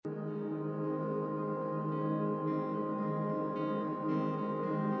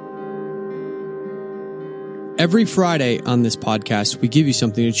Every Friday on this podcast, we give you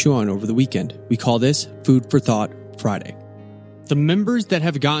something to chew on over the weekend. We call this Food for Thought Friday. The members that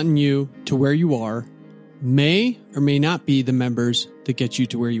have gotten you to where you are may or may not be the members that get you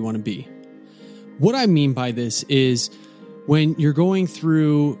to where you want to be. What I mean by this is when you're going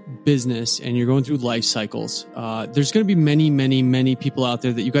through business and you're going through life cycles, there's going to be many people out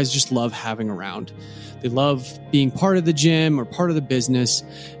there that you guys just love having around. They love being part of the gym or part of the business,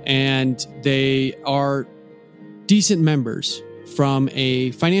 and they are decent members from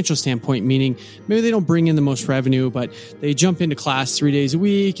a financial standpoint, meaning maybe they don't bring in the most revenue, but they jump into class 3 days a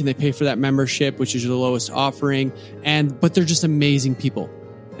week and they pay for that membership, which is the lowest offering. But they're just amazing people.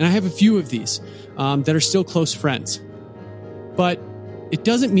 And I have a few of these that are still close friends, but it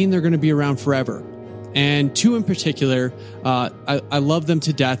doesn't mean they're going to be around forever. And two in particular, I love them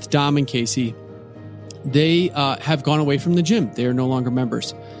to death, Dom and Casey. They have gone away from the gym. They are no longer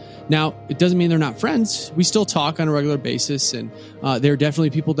members. Now, it doesn't mean they're not friends. We still talk on a regular basis, and they're definitely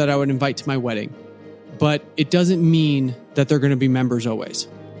people that I would invite to my wedding. But it doesn't mean that they're going to be members always.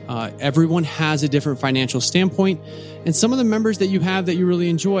 Everyone has a different financial standpoint, and some of the members that you have that you really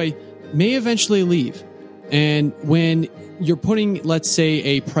enjoy may eventually leave. And when you're putting, let's say,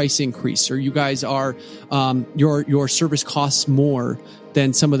 a price increase, or you guys are, your service costs more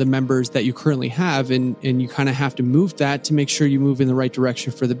than some of the members that you currently have, and you kind of have to move that to make sure you move in the right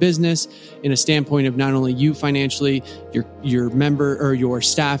direction for the business in a standpoint of not only you financially, your member or your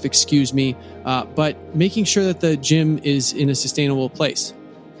staff, but making sure that the gym is in a sustainable place.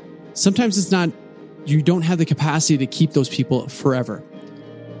 Sometimes it's not, you don't have the capacity to keep those people forever,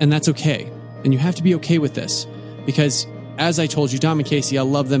 and that's okay. And you have to be okay with this because, as I told you, Dom and Casey, I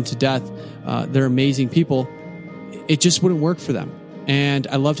love them to death. They're amazing people. It just wouldn't work for them. And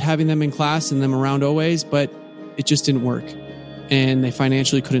I loved having them in class and them around always, but it just didn't work. And they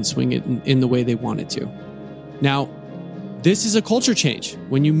financially couldn't swing it in the way they wanted to. Now, this is a culture change.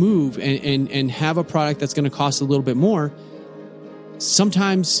 When you move and have a product that's going to cost a little bit more,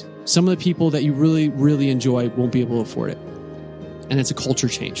 sometimes some of the people that you really, really enjoy won't be able to afford it. And it's a culture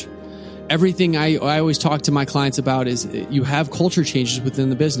change. Everything I always talk to my clients about is you have culture changes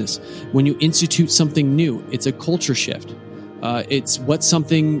within the business. When you institute something new, it's a culture shift. It's what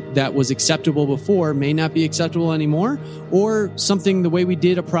something that was acceptable before may not be acceptable anymore, or something the way we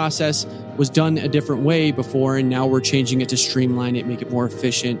did a process was done a different way before, and now we're changing it to streamline it, make it more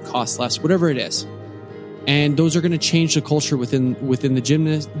efficient, cost less, whatever it is. And those are going to change the culture within the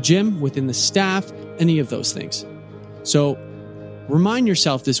gym, within the staff, any of those things. So remind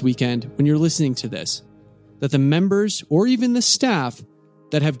yourself this weekend when you're listening to this that the members or even the staff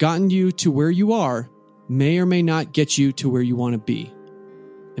that have gotten you to where you are may or may not get you to where you want to be.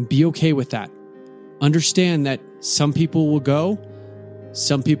 And be okay with that. Understand that some people will go,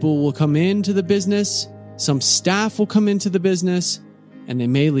 some people will come into the business, some staff will come into the business, and they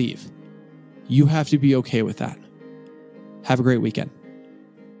may leave. You have to be okay with that. Have a great weekend.